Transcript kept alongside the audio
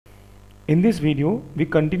In this video, we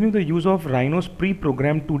continue the use of Rhino's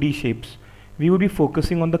pre-programmed 2D shapes. We will be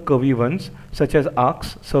focusing on the curvy ones such as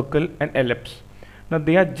arcs, circle and ellipse. Now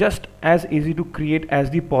they are just as easy to create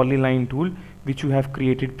as the polyline tool which you have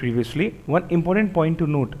created previously. One important point to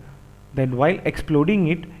note that while exploding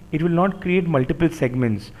it, it will not create multiple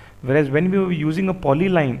segments, whereas when we were using a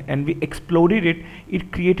polyline and we exploded it,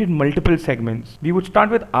 it created multiple segments. We would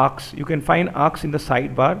start with arcs. You can find arcs in the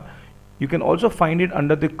sidebar. You can also find it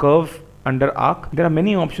under the curve under arc. There are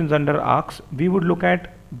many options under arcs. We would look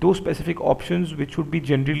at those specific options which would be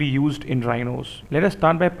generally used in Rhinos. Let us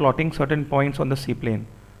start by plotting certain points on the C-plane.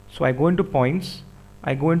 So I go into points,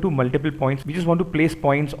 I go into multiple points. We just want to place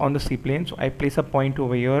points on the C-plane. So I place a point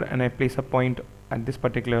over here and I place a point at this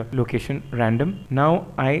particular location random. Now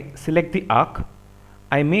I select the arc.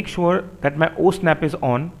 I make sure that my O snap is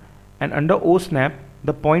on, and under O snap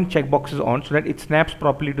the point checkbox is on so that it snaps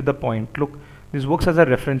properly to the point. Look, this works as a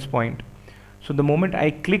reference point. So the moment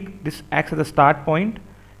I click, this acts as a start point,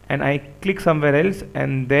 and I click somewhere else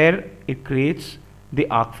and there it creates the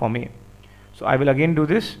arc for me. So I will again do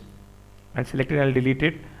this. I'll select it, I'll delete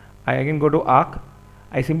it. I again go to arc.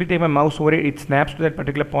 I simply take my mouse over it, it snaps to that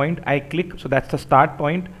particular point. I click, so that's the start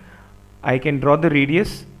point. I can draw the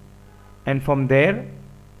radius, and from there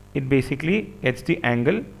it basically gets the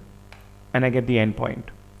angle and I get the end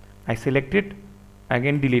point. I select it,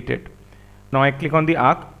 again delete it. Now I click on the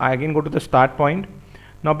arc, I again go to the start point.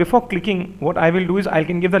 Now before clicking, what I will do is I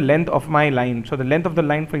can give the length of my line. So the length of the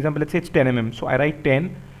line, for example, let's say it's 10 mm. So I write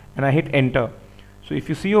 10 and I hit enter. So if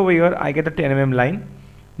you see over here, I get a 10 mm line.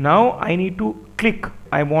 Now I need to click.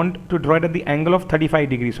 I want to draw it at the angle of 35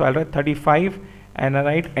 degrees. So I'll write 35 and I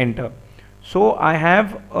write enter. So I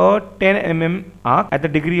have a 10 mm arc at the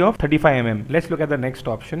degree of 35 mm. Let's look at the next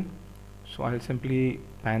option. So I'll simply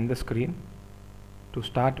pan the screen. To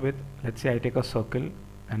start with, let's say I take a circle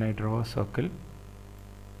and I draw a circle.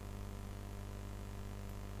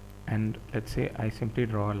 And let's say I simply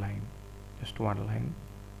draw a line, just one line.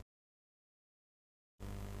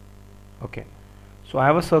 Okay, so I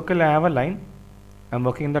have a circle, I have a line. I'm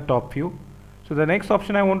working in the top view. So the next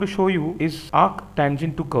option I want to show you is arc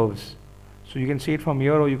tangent to curves. So you can see it from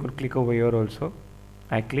here, or you could click over here also.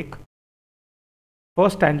 I click.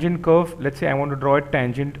 First tangent curve, let's say I want to draw a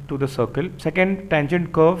tangent to the circle. Second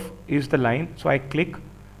tangent curve is the line, so I click.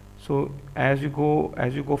 So as you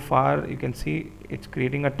go far, you can see it's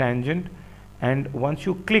creating a tangent, and once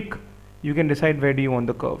you click, you can decide where do you want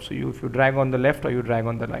the curve. So if you drag on the left or you drag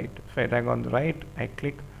on the right. If I drag on the right, I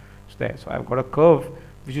click, it's there. So I've got a curve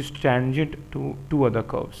which is tangent to two other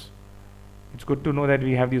curves. It's good to know that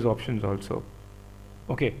we have these options also.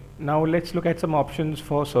 Okay, now let's look at some options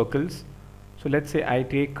for circles. So let's say I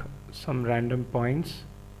take some random points,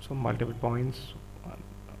 so multiple points.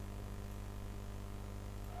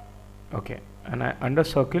 Okay, and under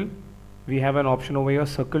circle, we have an option over here,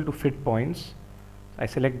 circle to fit points. I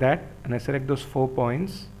select that and I select those 4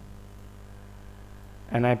 points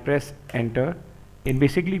and I press enter. It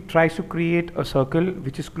basically tries to create a circle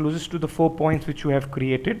which is closest to the 4 points which you have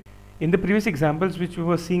created. In the previous examples which we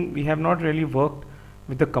were seeing, we have not really worked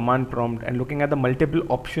with the command prompt and looking at the multiple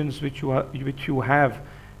options which you have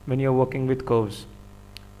when you're working with curves.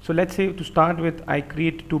 So let's say to start with, I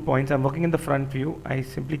create 2 points. I'm working in the front view. I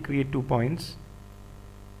simply create 2 points.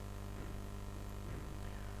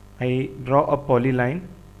 I draw a polyline,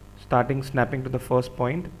 starting snapping to the first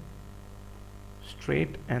point,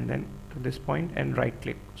 straight, and then to this point, and right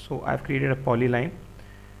click. So I've created a polyline.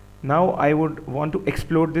 Now I would want to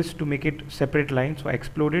explode this to make it separate lines. So I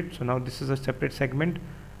explode it. So now this is a separate segment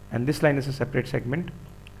and this line is a separate segment.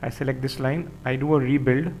 I select this line. I do a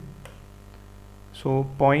rebuild. So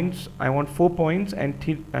points, I want 4 points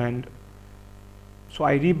and so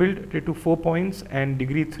I rebuild it to 4 points and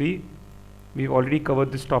degree 3. We've already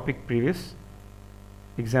covered this topic previous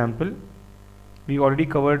example. We already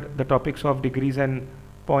covered the topics of degrees and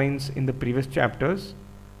points in the previous chapters.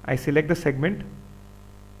 I select the segment.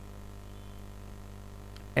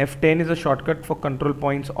 F10 is a shortcut for control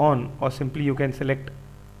points on, or simply you can select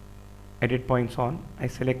edit points on. I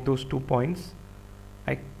select those 2 points.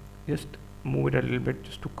 I just move it a little bit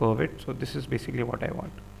just to curve it. So this is basically what I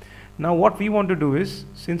want. Now what we want to do is,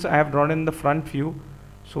 since I have drawn in the front view,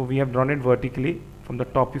 so we have drawn it vertically. From the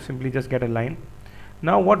top you simply just get a line.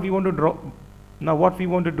 Now what we want to draw,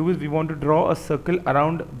 is we want to draw a circle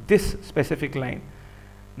around this specific line.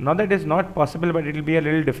 Now that is not possible, but it will be a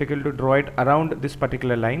little difficult to draw it around this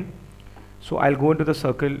particular line. So I'll go into the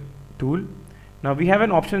circle tool. Now we have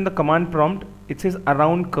an option in the command prompt. It says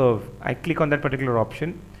around curve. I click on that particular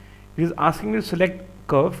option. It is asking me to select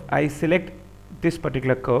curve. I select this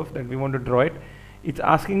particular curve that we want to draw it. It's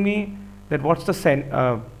asking me that what's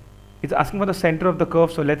the it's asking for the center of the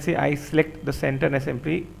curve. So let's say I select the center and I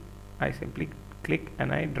simply click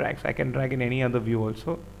and I drag. So I can drag in any other view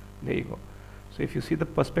also. There you go. So if you see the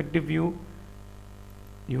perspective view,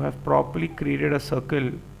 you have properly created a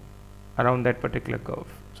circle around that particular curve.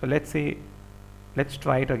 So let's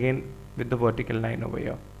try it again with the vertical line over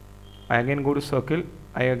here. I again go to circle,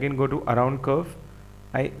 I again go to around curve,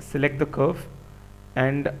 I select the curve,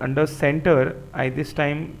 and under center I this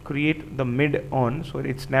time create the mid on, so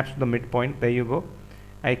it snaps to the midpoint. There you go.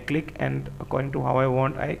 I click and according to how I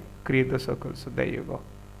want, I create the circle. So there you go.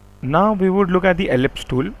 Now we would look at the ellipse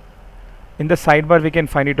tool. In the sidebar we can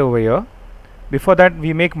find it over here. Before that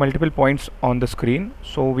we make multiple points on the screen.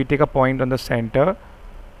 So we take a point on the center,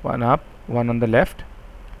 one up, one on the left.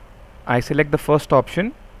 I select the first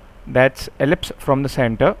option, that's ellipse from the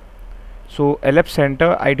center. So ellipse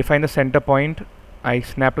center, I define the center point, I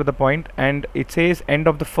snap to the point, and it says end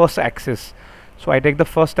of the first axis. So I take the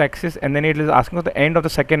first axis and then it is asking for the end of the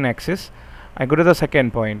second axis. I go to the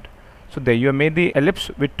second point. So there you have made the ellipse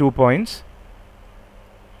with 2 points.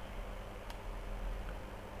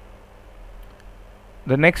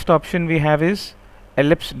 The next option we have is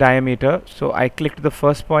ellipse diameter. So I click the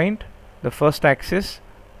first point, the first axis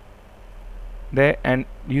there, and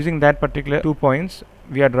using that particular 2 points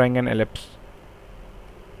we are drawing an ellipse.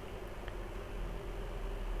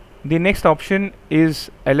 The next option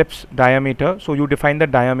is ellipse diameter. So you define the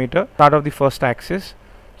diameter, start of the first axis.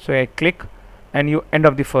 So I click and you end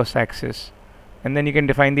of the first axis, and then you can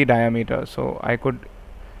define the diameter. So I could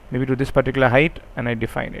maybe do this particular height and I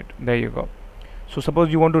define it. There you go. So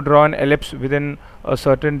suppose you want to draw an ellipse within a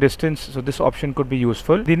certain distance, so this option could be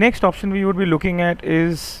useful. The next option we would be looking at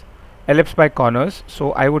is ellipse by corners.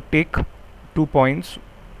 So I would take 2 points.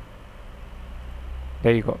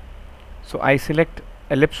 There you go. So I select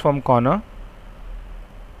ellipse from corner,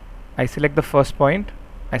 I select the first point,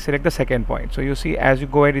 I select the second point. So you see as you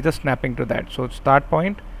go ahead, it's just snapping to that. So start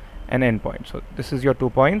point and end point. So this is your 2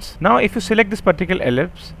 points. Now if you select this particular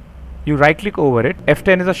ellipse, you right click over it.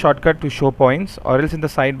 F10 is a shortcut to show points, or else in the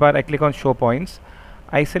sidebar I click on show points.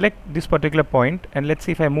 I select this particular point, and let's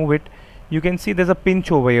see if I move it, you can see there's a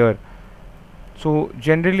pinch over here. So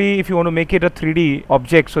generally if you want to make it a 3D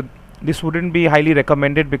object, so this wouldn't be highly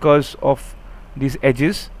recommended because of these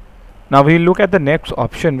edges. Now we will look at the next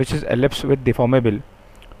option, which is ellipse with deformable.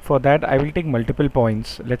 For that I will take multiple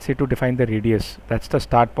points, let's say to define the radius. That's the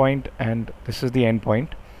start point and this is the end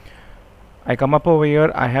point. I come up over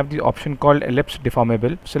here, I have the option called ellipse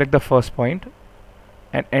deformable. Select the first point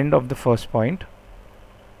and end of the first point.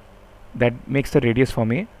 That makes the radius for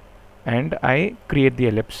me, and I create the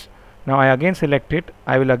ellipse. Now I again select it,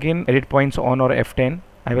 I will again edit points on or F10.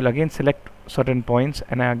 I will again select certain points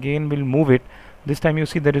and I again will move it. This time you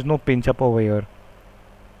see there is no pinch up over here.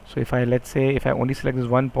 So if I, let's say if I only select this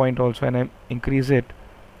one point also and I increase it,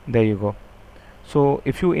 there you go. So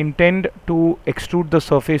if you intend to extrude the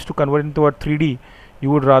surface to convert into a 3D, you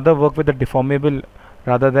would rather work with the deformable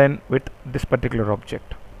rather than with this particular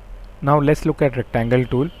object. Now let's look at rectangle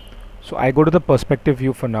tool. So I go to the perspective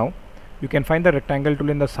view for now. You can find the rectangle tool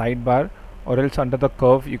in the sidebar, or else under the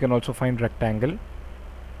curve you can also find rectangle.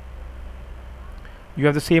 You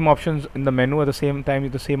have the same options in the menu, at the same time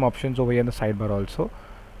the same options over here in the sidebar also.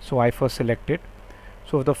 So I first select it.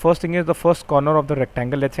 So the first thing is the first corner of the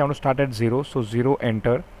rectangle. Let's say I want to start at 0, so 0,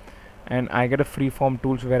 enter, and I get a freeform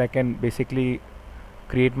tools where I can basically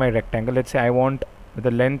create my rectangle. Let's say I want the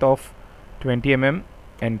length of 20 mm,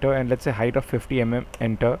 enter, and let's say height of 50 mm,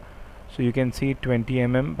 enter. So you can see 20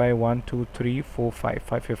 mm by 1, 2, 3, 4, 5,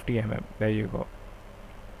 550 mm. There you go.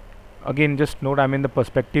 Again, just note I'm in the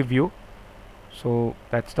perspective view. So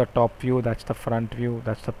that's the top view, that's the front view,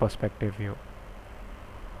 that's the perspective view.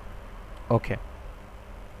 Okay.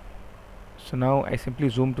 So now I simply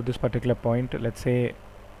zoom to this particular point. Let's say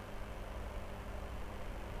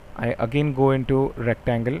I again go into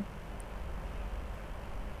rectangle.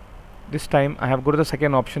 This time I have go to the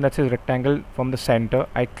second option that says rectangle from the center.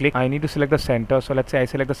 I click, I need to select the center. So let's say I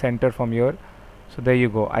select the center from here. So there you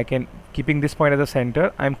go. I can, keeping this point as the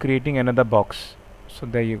center, I'm creating another box. So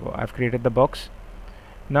there you go, I've created the box.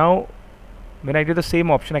 Now when I do the same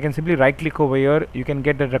option, I can simply right click over here. You can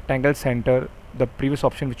get the rectangle center, the previous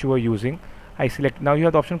option which you were using. I select, now you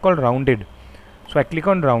have the option called rounded. So I click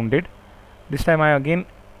on rounded. This time I again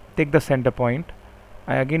take the center point.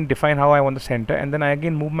 I again define how I want the center, and then I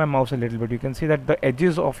again move my mouse a little bit. You can see that the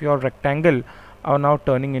edges of your rectangle are now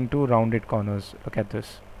turning into rounded corners. Look at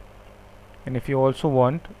this. And if you also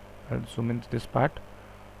want, I'll zoom into this part.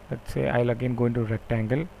 Let's say I'll again go into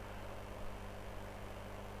rectangle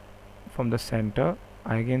from the center.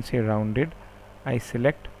 I again say rounded. I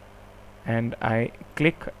select and I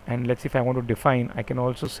click, and let's see if I want to define, I can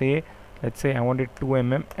also say, let's say I want it 2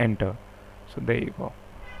 mm, enter. So there you go.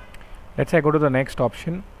 Let's say I go to the next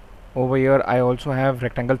option. Over here I also have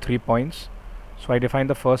rectangle 3 points. So I define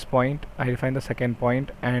the first point, I define the second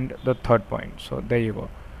point and the third point. So there you go.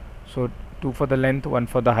 So 2 for the length, 1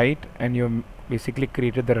 for the height, and you basically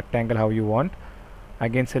created the rectangle how you want.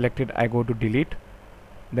 Again select it, I go to delete.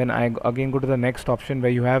 Then I again go to the next option where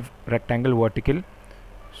you have rectangle vertical.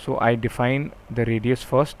 So I define the radius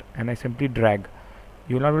first and I simply drag.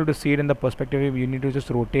 You will not be able to see it in the perspective, you need to just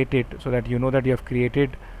rotate it so that you know that you have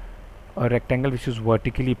created a rectangle which is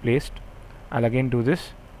vertically placed. I'll again do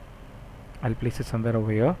this. I'll place it somewhere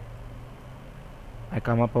over here. I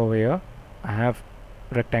come up over here. I have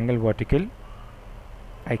rectangle vertical.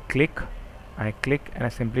 I click and I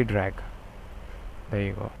simply drag. There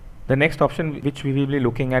you go. The next option which we will be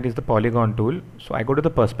looking at is the polygon tool. So I go to the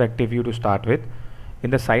perspective view to start with. In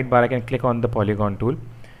the sidebar I can click on the polygon tool.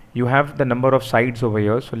 You have the number of sides over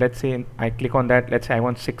here. So let's say I click on that. Let's say I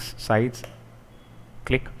want 6 sides.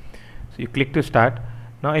 Click. So you click to start.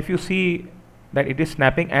 Now if you see that it is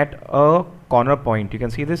snapping at a corner point, you can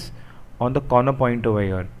see this on the corner point over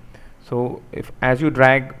here. So if as you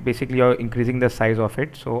drag, basically you're increasing the size of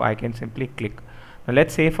it. So I can simply click. Now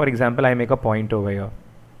let's say for example I make a point over here.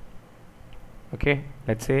 Okay,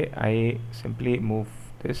 let's say I simply move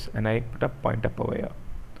this and I put a point up over here.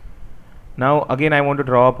 Now again I want to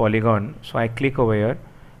draw a polygon, so I click over here.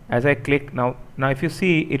 As I click, now if you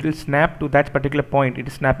see, it will snap to that particular point. It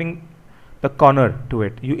is snapping the corner to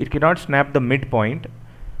it. It cannot snap the midpoint.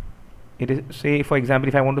 It is, say for example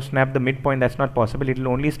if I want to snap the midpoint, that's not possible. It will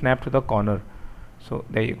only snap to the corner. So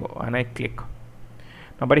there you go, and I click.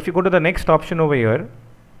 Now but if you go to the next option over here,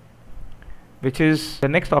 which is the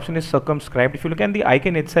next option is circumscribed. If you look at the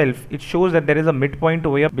icon itself, it shows that there is a midpoint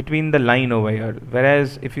over here between the line over here,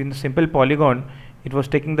 whereas if in the simple polygon it was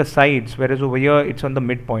taking the sides, whereas over here it's on the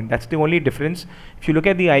midpoint. That's the only difference. If you look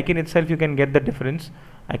at the icon itself, you can get the difference.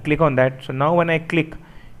 I click on that. So now when I click,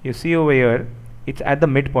 you see over here it's at the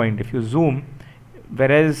midpoint. If you zoom,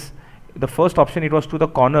 whereas the first option it was to the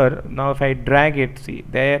corner, now if I drag it, see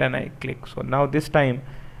there, and I click, so now this time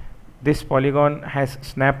this polygon has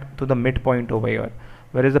snapped to the midpoint over here,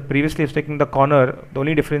 whereas the previously is taking the corner. The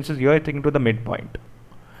only difference is here it's taking to the midpoint.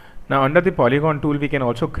 Now under the polygon tool we can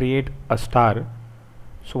also create a star.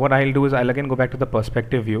 So what I'll do is I'll again go back to the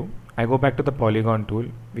perspective view. I go back to the polygon tool.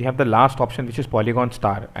 We have the last option which is polygon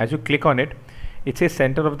star. As you click on it, it says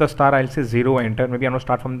center of the star. I'll say 0, enter. Maybe I'm going to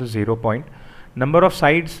start from the 0 point. Number of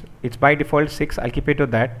sides, it's by default 6. I'll keep it to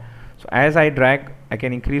that. So as I drag, I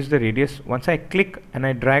can increase the radius. Once I click and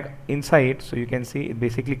I drag inside, so you can see it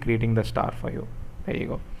basically creating the star for you. There you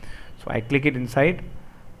go. So I click it inside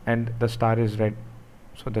and the star is red.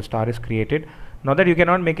 So the star is created. Now that you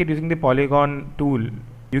cannot make it using the polygon tool,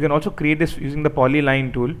 you can also create this using the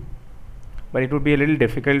polyline tool, but it would be a little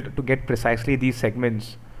difficult to get precisely these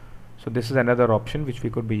segments. So this is another option which we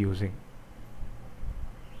could be using.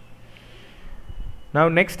 Now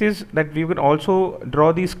next is that we can also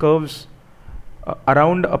draw these curves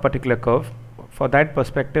around a particular curve. For that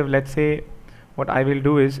perspective, let's say what I will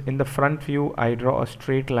do is in the front view I draw a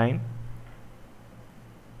straight line,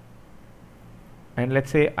 and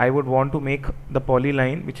let's say I would want to make the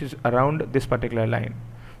polyline which is around this particular line.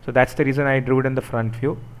 So that's the reason I drew it in the front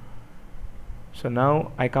view. So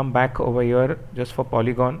now I come back over here just for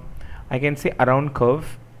polygon. I can say around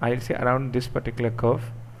curve. I'll say around this particular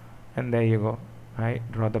curve, and there you go. I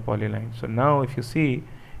draw the polyline. So now if you see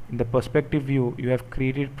in the perspective view, you have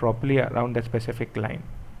created properly around that specific line.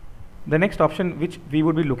 The next option which we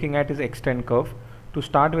would be looking at is extend curve. To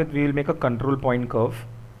start with, we will make a control point curve.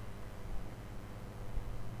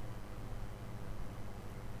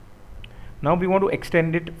 Now we want to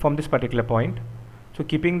extend it from this particular point. So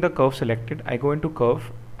keeping the curve selected, I go into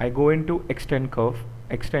curve, I go into extend curve,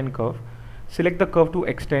 select the curve to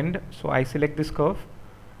extend. So I select this curve,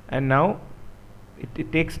 and now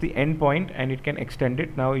it takes the end point and it can extend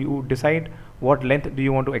it. Now you decide what length do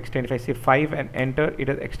you want to extend. If I say 5 and enter, it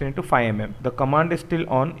has extended to 5 mm. The command is still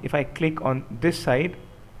on. If I click on this side,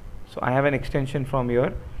 so I have an extension from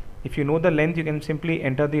here. If you know the length, you can simply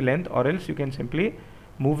enter the length, or else you can simply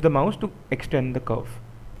move the mouse to extend the curve.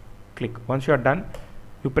 Click. Once you are done,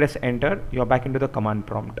 you press enter, you are back into the command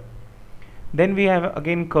prompt. Then we have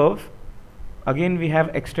again curve, again we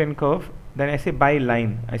have extend curve. Then I say by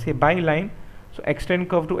line, so extend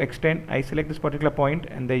curve to extend, I select this particular point,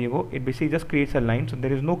 and there you go, it basically just creates a line. So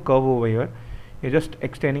there is no curve over here, you're just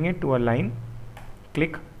extending it to a line.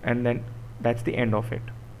 Click, and then that's the end of it.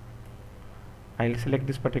 I'll select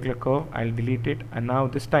this particular curve, I'll delete it, and now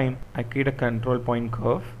this time I create a control point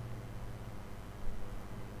curve.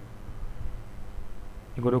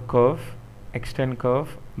 you go to curve, extend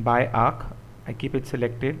curve by arc. I keep it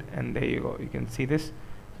selected, and there you go. You can see this.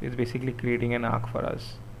 So it's basically creating an arc for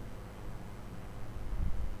us.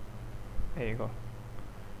 There you go.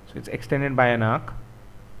 So it's extended by an arc.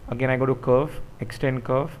 Again, I go to curve, extend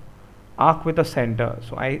curve, arc with a center.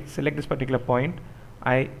 So I select this particular point,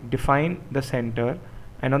 I define the center,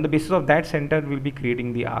 and on the basis of that center we'll be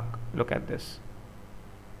creating the arc. Look at this.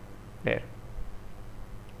 There.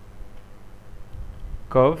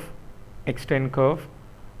 Curve, extend curve,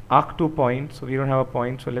 arc to point. So we don't have a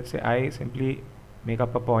point, so let's say I simply make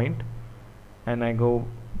up a point, and I go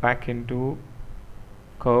back into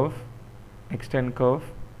curve, extend curve,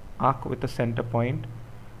 arc with the center point.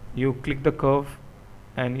 You click the curve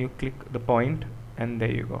and you click the point, and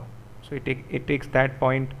there you go. So it takes that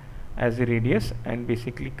point as the radius and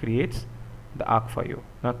basically creates the arc for you.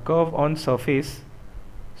 Now curve on surface.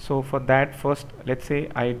 So for that, first let's say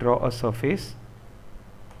I draw a surface.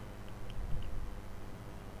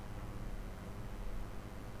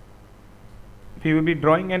 We will be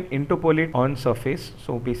drawing an interpolate on surface.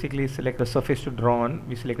 So basically select the surface to draw on.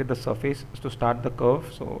 We selected the surface to start the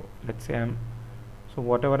curve. So let's say so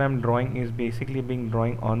whatever I'm drawing is basically being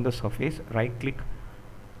drawing on the surface. Right click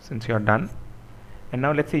since you're done. And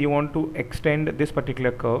now let's say you want to extend this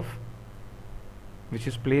particular curve which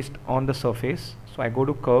is placed on the surface. So I go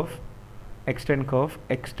to curve, extend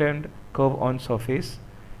curve on surface.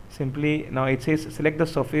 Simply now it says select the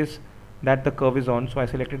surface that the curve is on. So I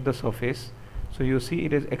selected the surface. So you see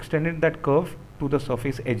it is extended that curve to the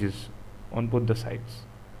surface edges on both the sides.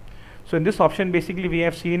 So in this option basically we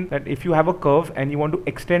have seen that if you have a curve and you want to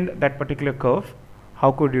extend that particular curve,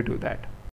 how could you do that?